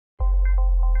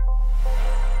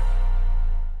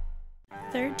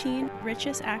13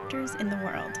 richest actors in the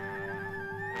world.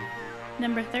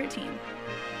 Number 13.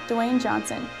 Dwayne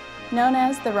Johnson, known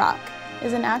as The Rock,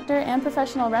 is an actor and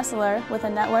professional wrestler with a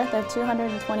net worth of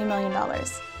 $220 million.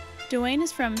 Dwayne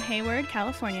is from Hayward,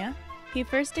 California. He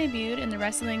first debuted in the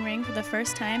wrestling ring for the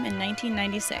first time in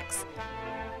 1996.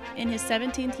 In his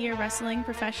 17th year wrestling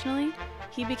professionally,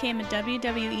 he became a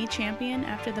WWE champion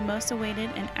after the most awaited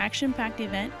and action-packed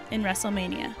event in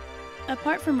WrestleMania.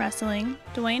 Apart from wrestling,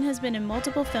 Dwayne has been in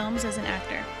multiple films as an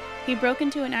actor. He broke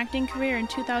into an acting career in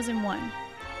 2001.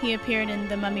 He appeared in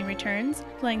The Mummy Returns,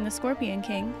 playing the Scorpion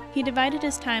King. He divided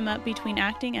his time up between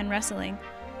acting and wrestling,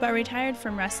 but retired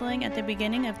from wrestling at the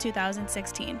beginning of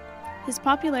 2016. His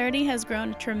popularity has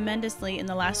grown tremendously in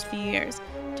the last few years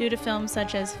due to films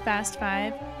such as Fast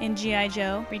 5 and G.I.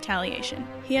 Joe: Retaliation.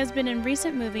 He has been in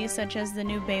recent movies such as the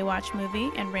new Baywatch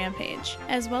movie and Rampage,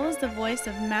 as well as the voice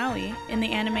of Maui in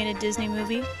the animated Disney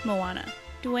movie Moana.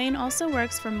 Dwayne also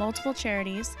works for multiple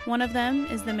charities. One of them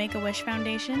is the Make-A-Wish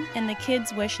Foundation and the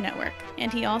Kids Wish Network,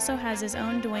 and he also has his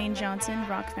own Dwayne Johnson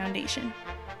Rock Foundation.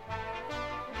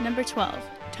 Number 12.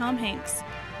 Tom Hanks.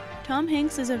 Tom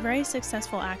Hanks is a very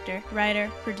successful actor,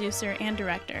 writer, producer, and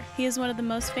director. He is one of the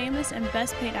most famous and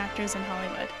best-paid actors in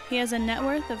Hollywood. He has a net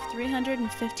worth of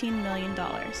 $315 million.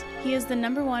 He is the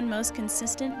 #1 most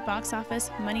consistent box office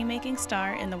money-making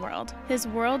star in the world. His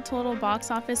world total box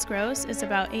office gross is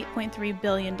about $8.3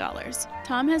 billion.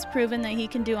 Tom has proven that he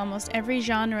can do almost every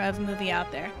genre of movie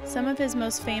out there. Some of his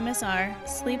most famous are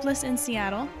Sleepless in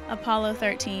Seattle, Apollo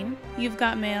 13, You've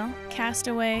Got Mail,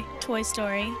 Castaway, Toy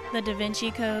Story, The Da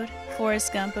Vinci Code,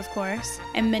 Forrest Gump, of course,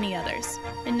 and many others.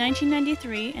 In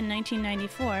 1993 and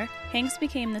 1994, Hanks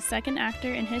became the second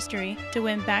actor in history to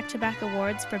win back-to-back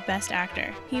awards for Best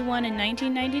Actor. He won in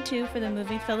 1992 for the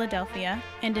movie Philadelphia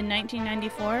and in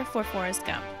 1994 for Forrest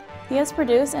Gump. He has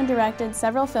produced and directed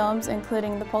several films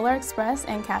including The Polar Express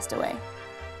and Castaway.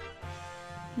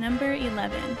 Number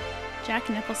 11. Jack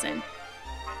Nicholson.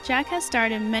 Jack has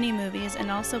starred in many movies and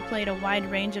also played a wide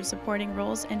range of supporting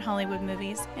roles in Hollywood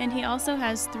movies, and he also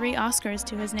has 3 Oscars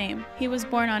to his name. He was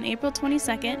born on April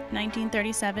 22,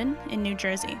 1937, in New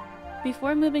Jersey.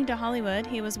 Before moving to Hollywood,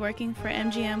 he was working for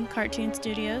MGM Cartoon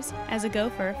Studios as a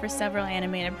gopher for several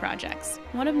animated projects.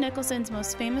 One of Nicholson's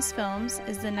most famous films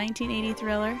is the 1980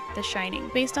 thriller The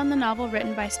Shining, based on the novel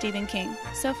written by Stephen King.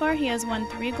 So far, he has won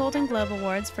 3 Golden Globe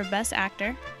Awards for Best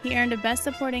Actor. He earned a Best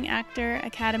Supporting Actor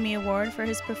Academy Award for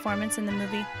his performance in the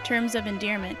movie Terms of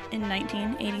Endearment in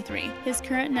 1983. His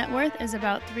current net worth is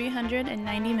about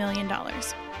 $390 million.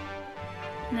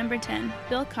 Number 10.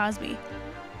 Bill Cosby.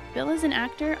 Bill is an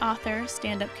actor, author,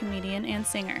 stand-up comedian, and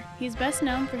singer. He's best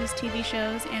known for his TV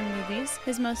shows and movies.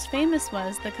 His most famous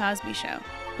was The Cosby Show.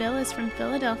 Bill is from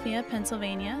Philadelphia,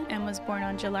 Pennsylvania, and was born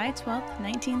on July 12,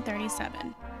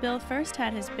 1937. Bill first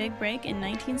had his big break in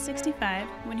 1965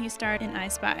 when he starred in I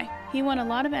Spy. He won a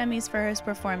lot of Emmys for his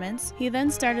performance. He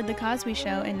then started The Cosby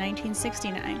Show in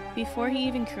 1969. Before he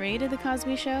even created The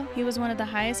Cosby Show, he was one of the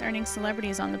highest earning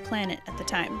celebrities on the planet at the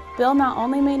time. Bill not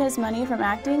only made his money from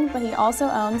acting, but he also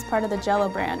owns part of the Jell-O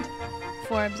brand.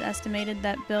 Forbes estimated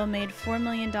that Bill made $4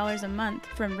 million a month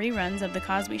from reruns of The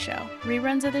Cosby Show.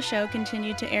 Reruns of the show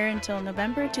continued to air until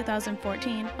November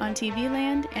 2014 on TV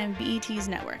Land and BET's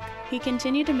network. He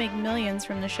continued to make millions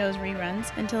from the show's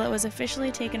reruns until it was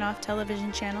officially taken off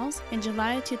television channels in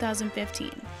July 2015.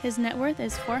 His net worth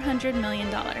is $400 million,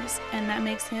 and that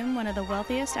makes him one of the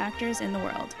wealthiest actors in the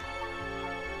world.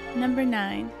 Number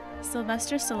 9.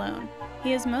 Sylvester Stallone.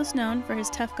 He is most known for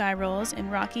his tough guy roles in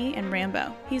Rocky and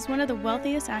Rambo. He's one of the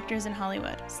wealthiest actors in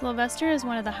Hollywood. Sylvester is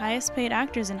one of the highest paid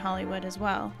actors in Hollywood as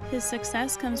well. His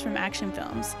success comes from action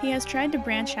films. He has tried to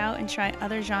branch out and try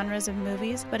other genres of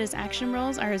movies, but his action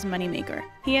roles are his moneymaker.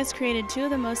 He has created 2 of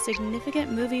the most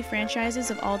significant movie franchises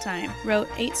of all time, wrote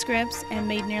 8 scripts, and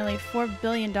made nearly $4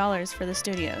 billion for the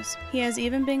studios. He has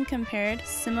even been compared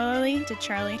similarly to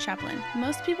Charlie Chaplin.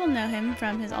 Most people know him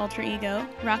from his alter ego,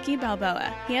 Rocky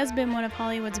Balboa. He has been one of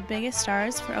Hollywood's biggest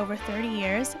stars for over 30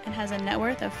 years and has a net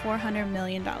worth of $400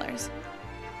 million.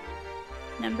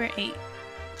 Number 8.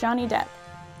 Johnny Depp.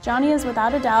 Johnny is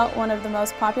without a doubt one of the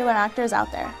most popular actors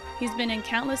out there. He's been in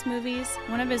countless movies,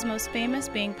 one of his most famous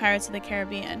being Pirates of the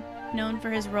Caribbean, known for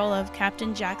his role of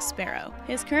Captain Jack Sparrow.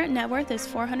 His current net worth is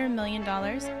 $400 million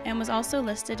and was also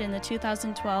listed in the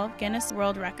 2012 Guinness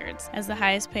World Records as the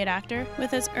highest paid actor,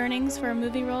 with his earnings for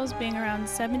movie roles being around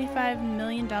 $75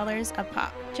 million a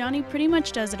pop. Johnny pretty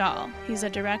much does it all. He's a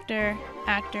director,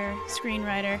 actor,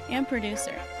 screenwriter, and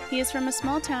producer. He is from a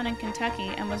small town in Kentucky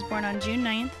and was born on June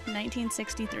 9,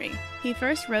 1963. He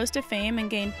first rose to fame and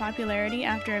gained popularity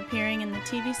after appearing in the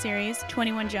TV series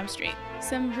 21 Jump Street.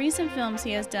 Some recent films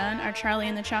he has done are Charlie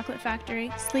and the Chocolate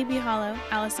Factory, Sleepy Hollow,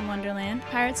 Alice in Wonderland,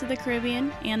 Pirates of the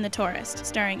Caribbean, and The Tourist,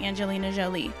 starring Angelina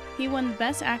Jolie. He won the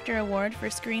Best Actor award for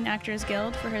Screen Actors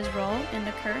Guild for his role in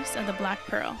The Curse of the Black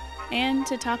Pearl. And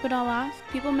to top it all off,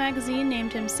 People magazine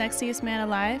named him Sexiest Man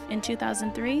Alive in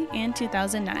 2003 and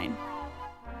 2009.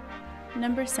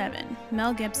 Number 7.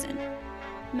 Mel Gibson.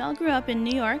 Mel grew up in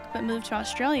New York but moved to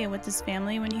Australia with his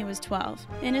family when he was 12.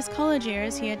 In his college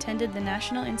years, he attended the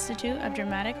National Institute of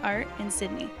Dramatic Art in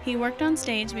Sydney. He worked on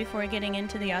stage before getting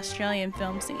into the Australian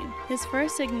film scene. His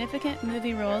first significant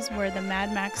movie roles were the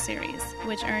Mad Max series,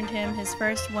 which earned him his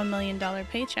first $1 million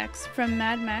paychecks from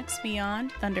Mad Max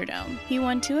Beyond Thunderdome. He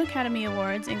won 2 Academy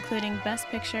Awards, including Best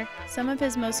Picture. Some of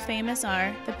his most famous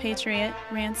are The Patriot,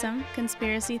 Ransom,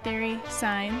 Conspiracy Theory,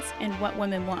 Signs, and What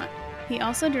Women Want. He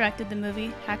also directed the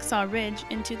movie Hacksaw Ridge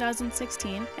in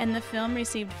 2016, and the film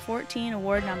received 14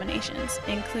 award nominations,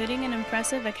 including an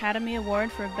impressive Academy Award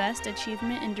for Best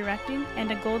Achievement in Directing and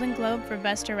a Golden Globe for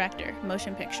Best Director,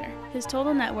 Motion Picture. His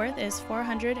total net worth is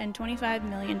 $425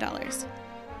 million.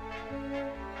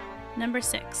 Number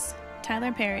 6.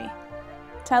 Tyler Perry.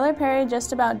 Tyler Perry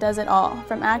just about does it all,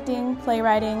 from acting,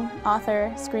 playwriting,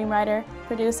 author, screenwriter,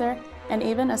 producer, and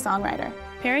even a songwriter.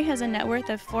 Perry has a net worth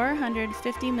of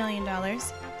 $450 million.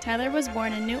 Tyler was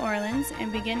born in New Orleans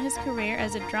and began his career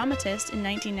as a dramatist in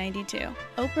 1992.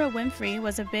 Oprah Winfrey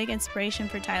was a big inspiration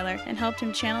for Tyler and helped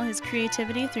him channel his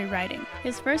creativity through writing.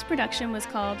 His first production was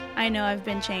called I Know I've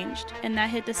Been Changed, and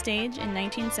that hit the stage in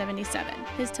 1977.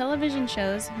 His television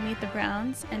shows, Meet the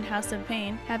Browns and House of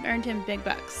Pain, have earned him big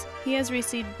bucks. He has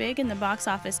received big in the box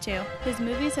office too. His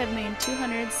movies have made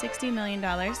 $260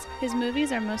 million. His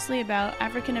movies are mostly about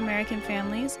African American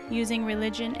families using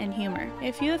religion and humor.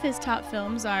 A few of his top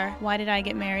films are Why Did I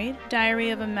Get Married?, Diary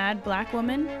of a Mad Black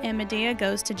Woman, and Medea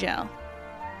Goes to Jail.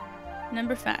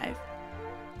 Number 5.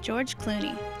 George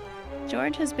Clooney.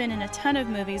 George has been in a ton of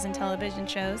movies and television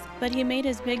shows, but he made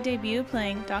his big debut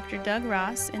playing Dr. Doug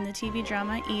Ross in the TV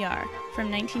drama ER from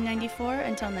 1994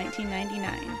 until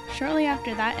 1999. Shortly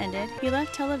after that ended, he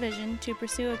left television to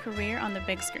pursue a career on the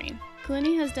big screen.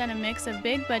 Clooney has done a mix of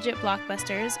big-budget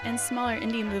blockbusters and smaller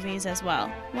indie movies as well.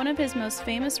 One of his most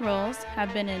famous roles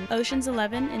have been in Ocean's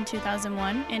 11 in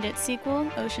 2001 and its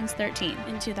sequel, Ocean's 13,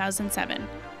 in 2007.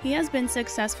 He has been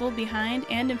successful behind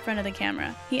and in front of the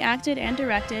camera. He acted and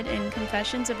directed in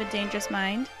Confessions of a Dangerous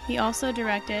Mind. He also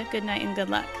directed Good Night and Good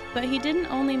Luck. But he didn't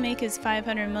only make his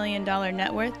 $500 million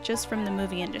net worth just from the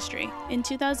movie industry. In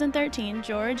 2013,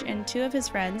 George and 2 of his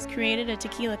friends created a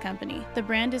tequila company. The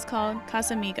brand is called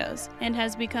Casamigos and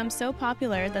has become so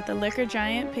popular that the liquor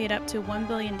giant paid up to $1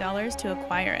 billion to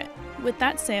acquire it. With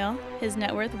that sale, his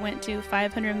net worth went to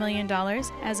 $500 million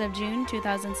as of June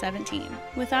 2017.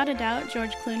 Without a doubt,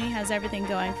 George Clooney has everything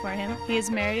going for him. He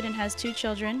is married and has 2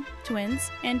 children,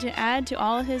 twins, and to add to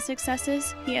all of his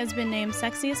successes, he has been named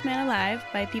Sexiest Man Alive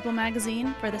by People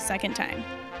magazine for the 2nd time.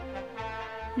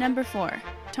 Number 4.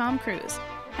 Tom Cruise.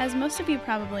 As most of you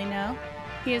probably know,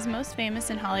 he is most famous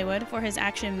in Hollywood for his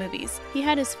action movies. He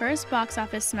had his first box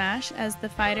office smash as the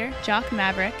fighter Jock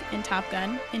Maverick in Top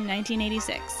Gun in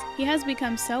 1986. He has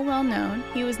become so well known,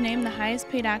 he was named the highest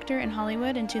paid actor in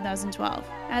Hollywood in 2012.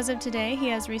 As of today, he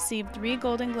has received 3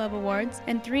 Golden Globe Awards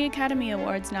and 3 Academy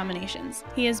Awards nominations.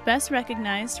 He is best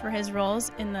recognized for his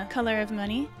roles in The Color of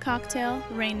Money, Cocktail,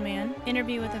 Rain Man,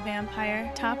 Interview with a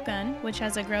Vampire, Top Gun, which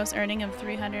has a gross earning of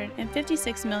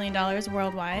 $356 million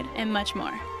worldwide, and much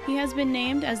more. He has been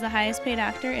named as the highest paid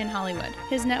actor in Hollywood.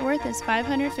 His net worth is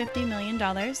 $550 million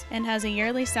and has a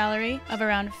yearly salary of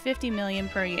around $50 million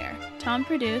per year. Tom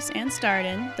produced and starred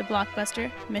in the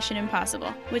blockbuster Mission Impossible,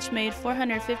 which made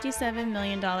 $457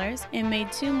 million and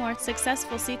made 2 more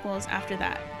successful sequels after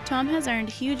that. Tom has earned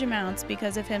huge amounts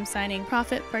because of him signing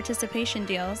profit participation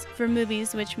deals for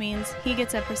movies, which means he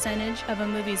gets a percentage of a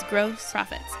movie's gross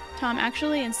profits. Tom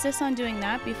actually insists on doing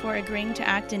that before agreeing to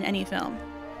act in any film.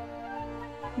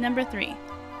 Number 3.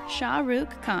 Shah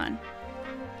Rukh Khan.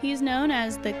 He is known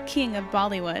as the King of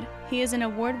Bollywood. He is an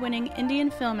award-winning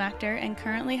Indian film actor and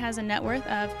currently has a net worth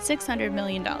of $600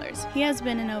 million. He has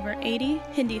been in over 80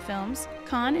 Hindi films.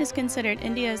 Khan is considered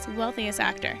India's wealthiest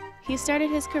actor. He started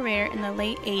his career in the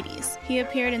late 80s. He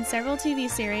appeared in several TV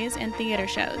series and theater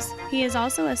shows. He is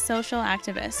also a social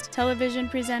activist, television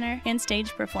presenter, and stage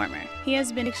performer. He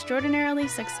has been extraordinarily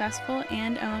successful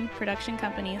and owned production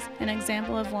companies. An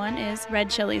example of one is Red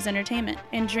Chillies Entertainment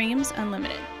and Dreams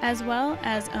Unlimited, as well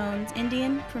as owns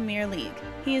Indian Premier League.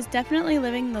 He is definitely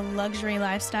living the luxury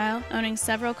lifestyle, owning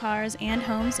several cars and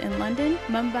homes in London,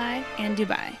 Mumbai, and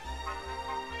Dubai.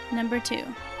 Number 2.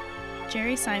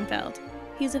 Jerry Seinfeld.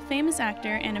 He's a famous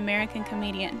actor and American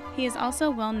comedian. He is also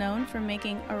well known for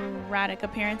making erratic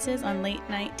appearances on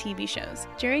late-night TV shows.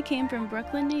 Jerry came from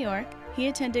Brooklyn, New York. He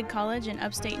attended college in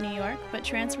upstate New York, but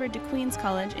transferred to Queens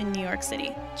College in New York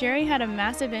City. Jerry had a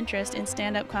massive interest in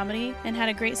stand-up comedy and had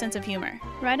a great sense of humor.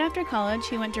 Right after college,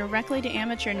 he went directly to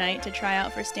amateur night to try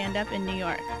out for stand-up in New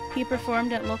York. He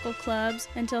performed at local clubs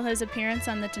until his appearance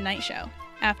on The Tonight Show.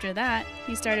 After that,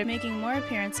 he started making more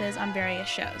appearances on various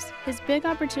shows. His big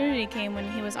opportunity came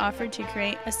when he was offered to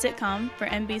create a sitcom for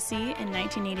NBC in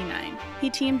 1989. He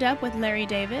teamed up with Larry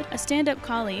David, a stand-up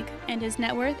colleague, and his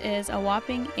net worth is a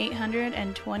whopping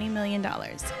 $820 million.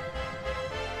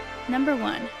 Number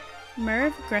 1.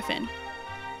 Merv Griffin.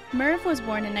 Merv was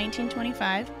born in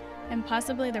 1925 and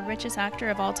possibly the richest actor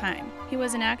of all time. He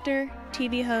was an actor,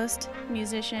 TV host,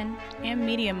 musician, and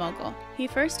media mogul. He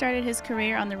first started his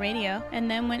career on the radio and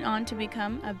then went on to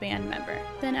become a band member.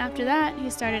 Then after that, he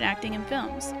started acting in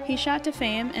films. He shot to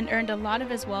fame and earned a lot of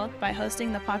his wealth by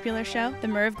hosting the popular show, The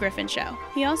Merv Griffin Show.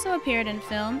 He also appeared in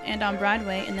film and on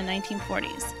Broadway in the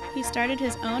 1940s. He started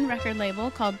his own record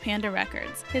label called Panda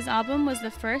Records. His album was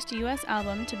the first U.S.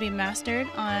 album to be mastered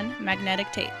on magnetic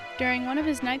tape. During one of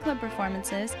his nightclub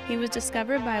performances, he was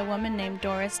discovered by a woman named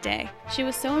Doris Day. She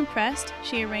was so impressed,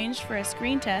 she arranged for a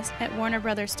screen test at Warner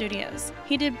Brothers Studios.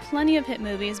 He did plenty of hit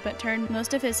movies, but turned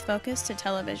most of his focus to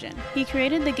television. He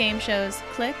created the game shows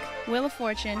Click, Wheel of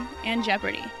Fortune, and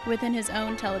Jeopardy within his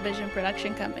own television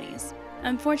production companies.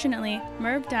 Unfortunately,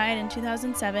 Merv died in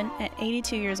 2007 at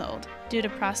 82 years old due to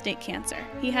prostate cancer.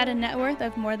 He had a net worth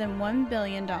of more than $1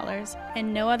 billion,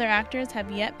 and no other actors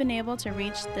have yet been able to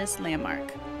reach this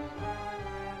landmark.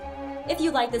 If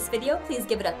you like this video, please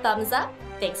give it a thumbs up.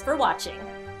 Thanks for watching.